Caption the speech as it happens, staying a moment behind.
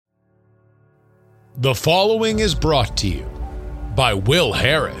The following is brought to you by Will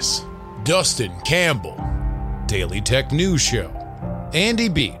Harris, Dustin Campbell, Daily Tech News Show, Andy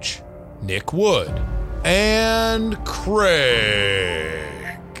Beach, Nick Wood, and Craig.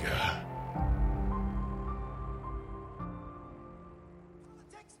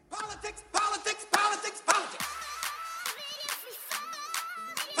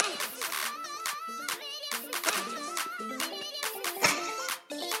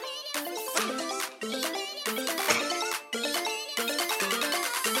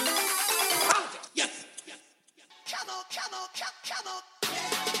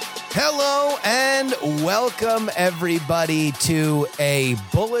 Hello and welcome everybody to a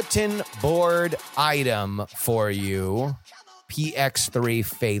bulletin board item for you, PX3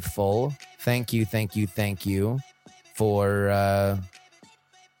 faithful. Thank you for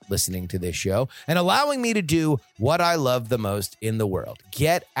listening to this show and allowing me to do what I love the most in the world.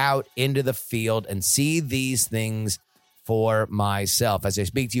 Get out into the field and see these things for myself. As I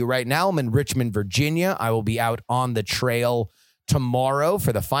speak to you right now, I'm in Richmond, Virginia. I will be out on the trail tomorrow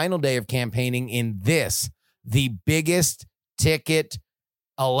for the final day of campaigning in this, the biggest ticket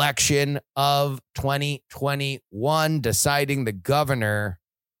election of 2021, deciding the governor's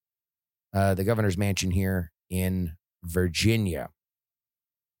mansion here in Virginia.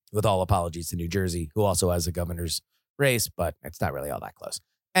 With all apologies to New Jersey, who also has a governor's race, but it's not really all that close.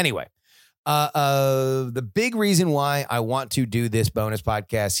 Anyway, the big reason why I want to do this bonus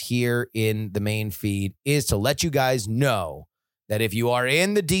podcast here in the main feed is to let you guys know that if you are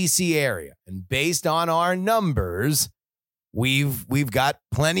in the DC area, and based on our numbers, we've got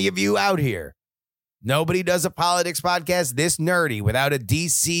plenty of you out here. Nobody does a politics podcast this nerdy without a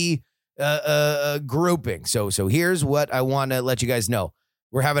DC grouping. So here's what I want to let you guys know.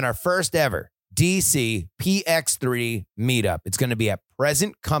 We're having our first ever DC PX3 meetup. It's going to be at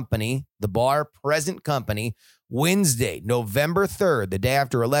Present Company, the bar Present Company, Wednesday, November 3rd, the day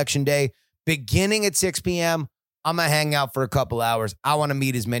after Election Day, beginning at 6 p.m., I'm going to hang out for a couple hours. I want to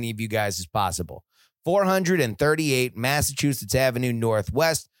meet as many of you guys as possible. 438 Massachusetts Avenue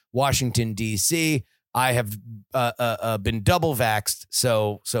Northwest, Washington, D.C. I have been double vaxxed,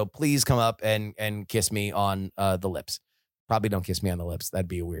 so please come up and kiss me on the lips. Probably don't kiss me on the lips. That'd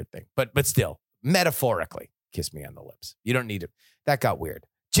be a weird thing. But still, metaphorically, kiss me on the lips. You don't need it. That got weird.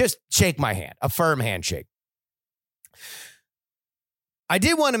 Just shake my hand. A firm handshake. I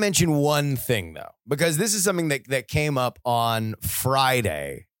did want to mention one thing, though, because this is something that came up on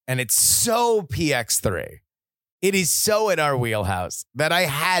Friday, and it's so PX3. It is so in our wheelhouse that I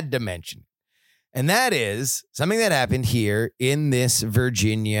had to mention. And that is something that happened here in this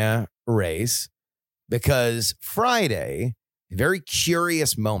Virginia race, because Friday, a very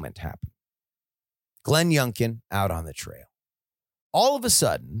curious moment happened. Glenn Youngkin out on the trail. All of a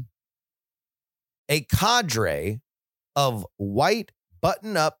sudden, a cadre of white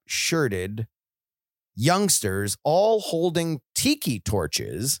button-up shirted youngsters, all holding tiki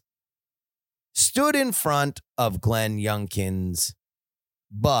torches, stood in front of Glenn Youngkin's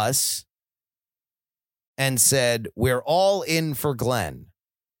bus and said, "We're all in for Glenn."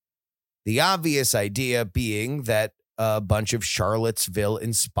 The obvious idea being that a bunch of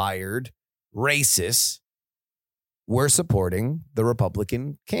Charlottesville-inspired racists were supporting the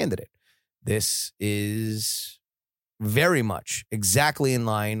Republican candidate. This is very much exactly in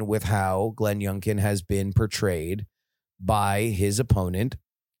line with how Glenn Youngkin has been portrayed by his opponent,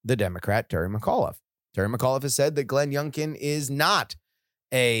 the Democrat Terry McAuliffe. Terry McAuliffe has said that Glenn Youngkin is not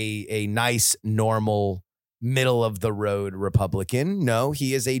a nice, normal, middle-of-the-road Republican. No,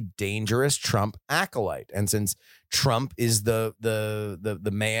 he is a dangerous Trump acolyte. And since Trump is the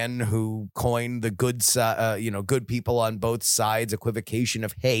man who coined the good people on both sides equivocation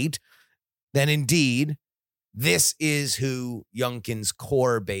of hate, then indeed, this is who Youngkin's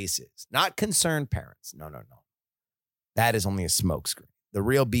core base is. Not concerned parents. No. That is only a smokescreen. The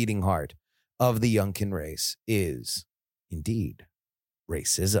real beating heart of the Youngkin race is, indeed,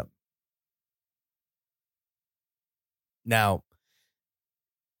 racism. Now,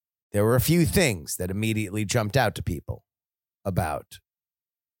 there were a few things that immediately jumped out to people about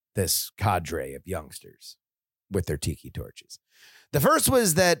this cadre of youngsters with their tiki torches. The first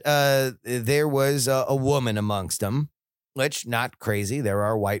was that there was a woman amongst them, which, not crazy. There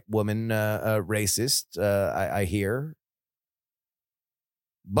are white women racists, I hear.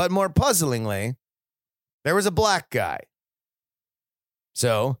 But more puzzlingly, there was a black guy.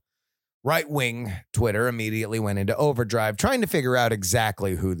 So right-wing Twitter immediately went into overdrive trying to figure out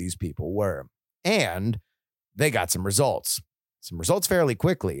exactly who these people were. And they got some results. Some results fairly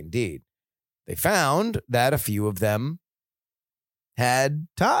quickly, indeed. They found that a few of them had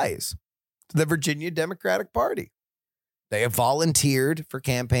ties to the Virginia Democratic Party. They have volunteered for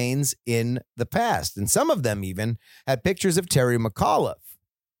campaigns in the past, and some of them even had pictures of Terry McAuliffe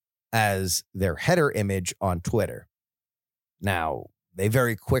as their header image on Twitter. Now, they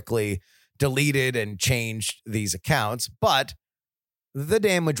very quickly deleted and changed these accounts, but the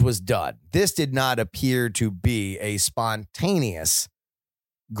damage was done. This did not appear to be a spontaneous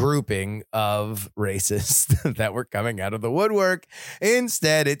grouping of racists that were coming out of the woodwork.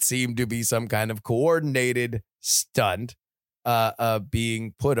 Instead, it seemed to be some kind of coordinated stunt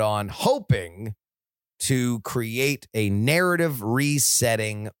being put on, hoping to create a narrative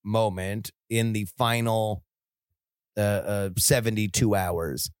resetting moment in the final 72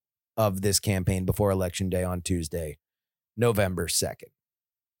 hours of this campaign before Election Day on Tuesday, November 2nd.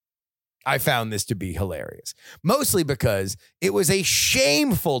 I found this to be hilarious, mostly because it was a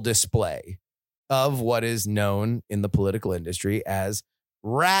shameful display of what is known in the political industry as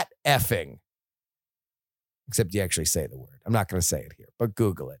rat effing. Except you actually say the word. I'm not going to say it here, but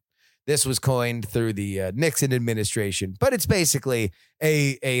Google it. This was coined through the Nixon administration, but it's basically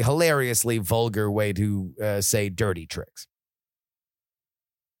a hilariously vulgar way to say dirty tricks.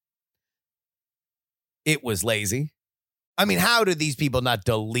 It was lazy. I mean, how do these people not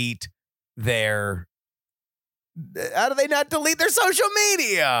delete their social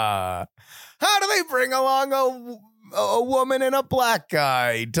media? How do they bring along a woman and a black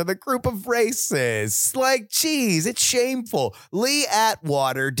guy to the group of racists? Like, geez, it's shameful. Lee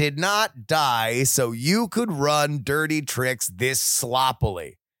Atwater did not die so you could run dirty tricks this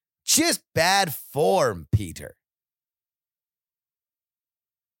sloppily. Just bad form, Peter.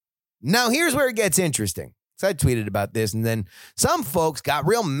 Now, here's where it gets interesting. So I tweeted about this, and then some folks got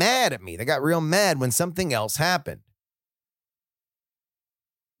real mad at me. They got real mad when something else happened.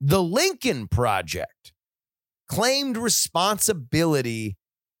 The Lincoln Project claimed responsibility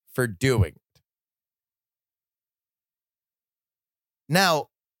for doing it. Now,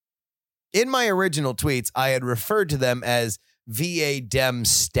 in my original tweets, I had referred to them as VA Dem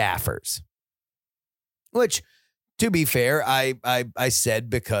staffers, which, to be fair, I said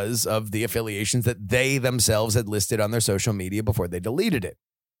because of the affiliations that they themselves had listed on their social media before they deleted it.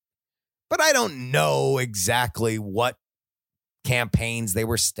 But I don't know exactly what campaigns they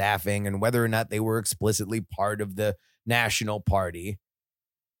were staffing and whether or not they were explicitly part of the National Party.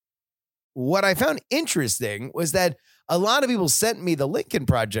 What I found interesting was that a lot of people sent me the Lincoln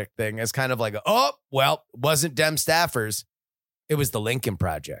Project thing as kind of like, oh, well, it wasn't Dem staffers. It was the Lincoln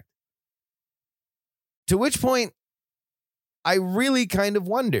Project. To which point, I really kind of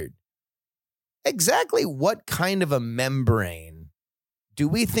wondered exactly what kind of a membrane do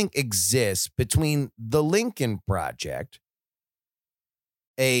we think exists between the Lincoln Project,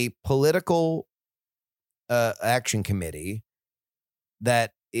 a political action committee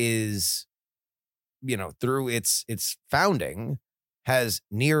that is, through its founding, has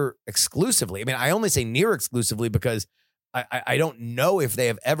near exclusively, I mean, I only say near exclusively because I don't know if they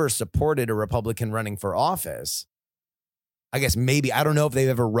have ever supported a Republican running for office. I guess maybe, I don't know if they've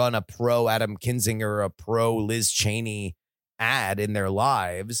ever run a pro Adam Kinzinger or a pro Liz Cheney ad in their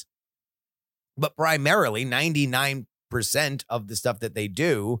lives, but primarily 99% of the stuff that they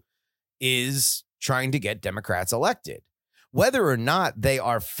do is trying to get Democrats elected. Whether or not they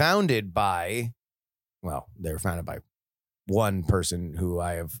are founded by, well, they're founded by one person who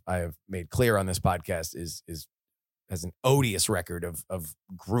I have made clear on this podcast has an odious record of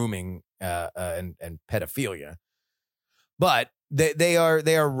grooming and pedophilia. But they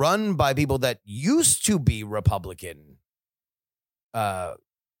are run by people that used to be Republican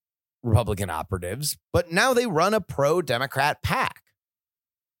operatives, but now they run a pro-Democrat PAC.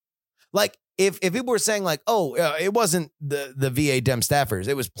 Like, if people were saying like, oh, it wasn't the VA Dem staffers,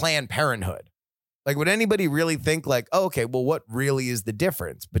 it was Planned Parenthood. Like, would anybody really think like, oh, okay, well, what really is the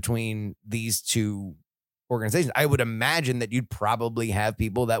difference between these two organizations? I would imagine that you'd probably have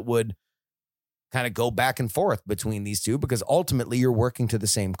people that would kind of go back and forth between these two because ultimately you're working to the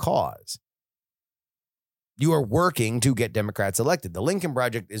same cause. You are working to get Democrats elected. The Lincoln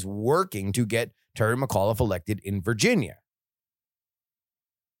Project is working to get Terry McAuliffe elected in Virginia.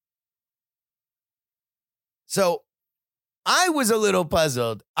 So I was a little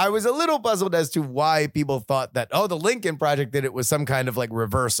puzzled. I was a little puzzled as to why people thought that, oh, the Lincoln Project did it was some kind of like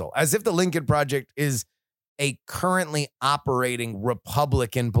reversal, as if the Lincoln Project is a currently operating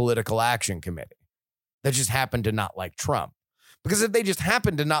Republican political action committee that just happened to not like Trump. Because if they just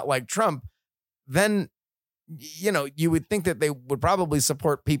happened to not like Trump, then, you would think that they would probably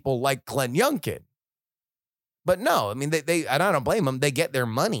support people like Glenn Youngkin. But no, I mean, they I don't blame them. They get their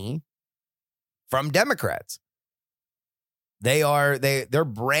money from Democrats. Their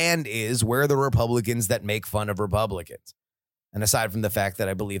brand is we're the Republicans that make fun of Republicans. And aside from the fact that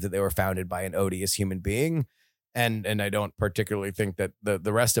I believe that they were founded by an odious human being, and I don't particularly think that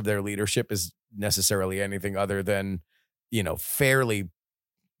the rest of their leadership is necessarily anything other than, fairly,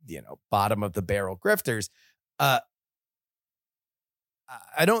 bottom of the barrel grifters. I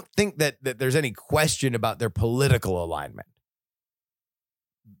don't think that there's any question about their political alignment.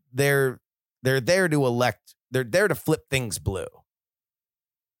 They're there to elect. They're there to flip things blue.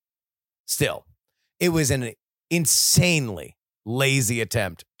 Still, it was an insanely lazy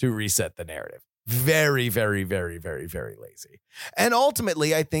attempt to reset the narrative. Very, very, very, very, very lazy. And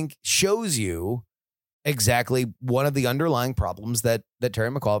ultimately, I think shows you exactly one of the underlying problems that Terry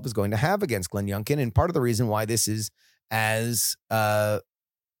McAuliffe is going to have against Glenn Youngkin. And part of the reason why this is as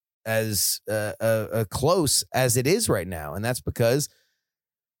close as it is right now. And that's because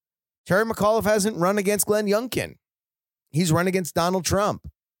Terry McAuliffe hasn't run against Glenn Youngkin. He's run against Donald Trump.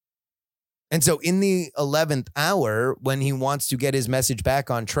 And so in the 11th hour, when he wants to get his message back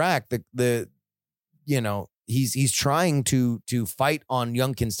on track, he's trying to fight on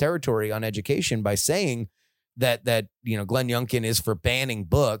Youngkin's territory on education by saying that Glenn Youngkin is for banning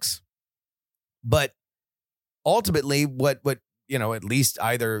books. But ultimately, what at least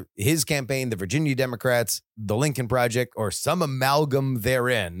either his campaign, the Virginia Democrats, the Lincoln Project, or some amalgam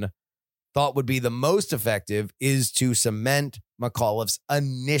therein thought would be the most effective is to cement McAuliffe's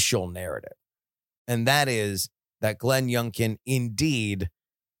initial narrative. And that is that Glenn Youngkin indeed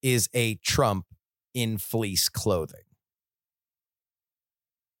is a Trump in fleece clothing.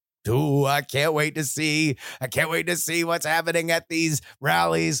 Ooh, I can't wait to see what's happening at these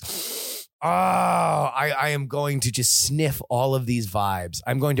rallies. Oh, I am going to just sniff all of these vibes.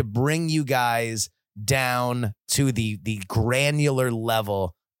 I'm going to bring you guys down to the granular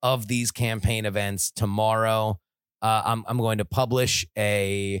level of these campaign events tomorrow. I'm going to publish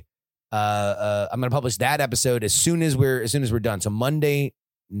I'm going to publish that episode as soon as we're done. So Monday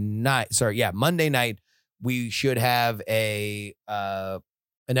night, we should have an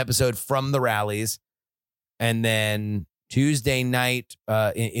episode from the rallies, and then Tuesday night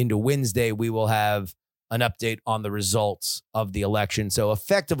into Wednesday, we will have an update on the results of the election. So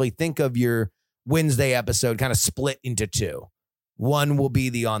effectively, think of your Wednesday episode kind of split into two. One will be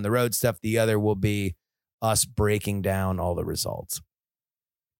the on the road stuff. The other will be us breaking down all the results.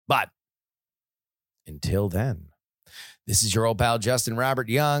 But until then, this is your old pal, Justin Robert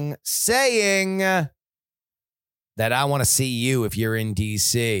Young, saying that I want to see you if you're in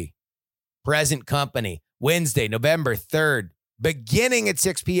D.C. Present Company, Wednesday, November 3rd, beginning at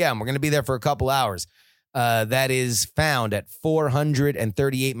 6 p.m. We're going to be there for a couple hours. That is found at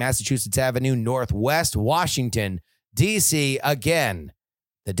 438 Massachusetts Avenue, Northwest, Washington, D.C. Again,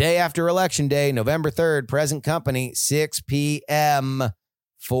 the day after Election Day, November 3rd, Present Company, 6 p.m.,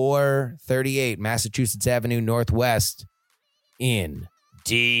 438 Massachusetts Avenue, Northwest, in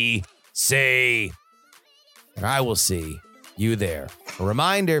D.C. And I will see you there. A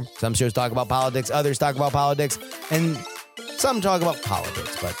reminder, some shows talk about politics, others talk about politics, and some talk about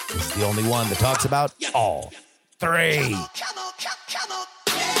politics, but this is the only one that talks about all three.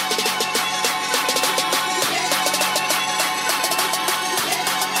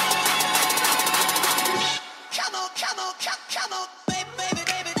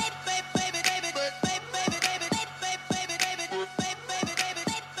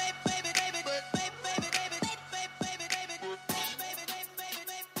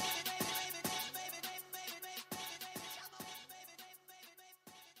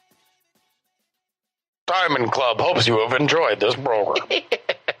 Diamond Club hopes you have enjoyed this program.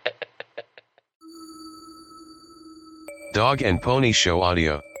 Dog and Pony Show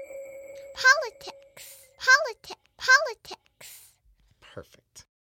audio.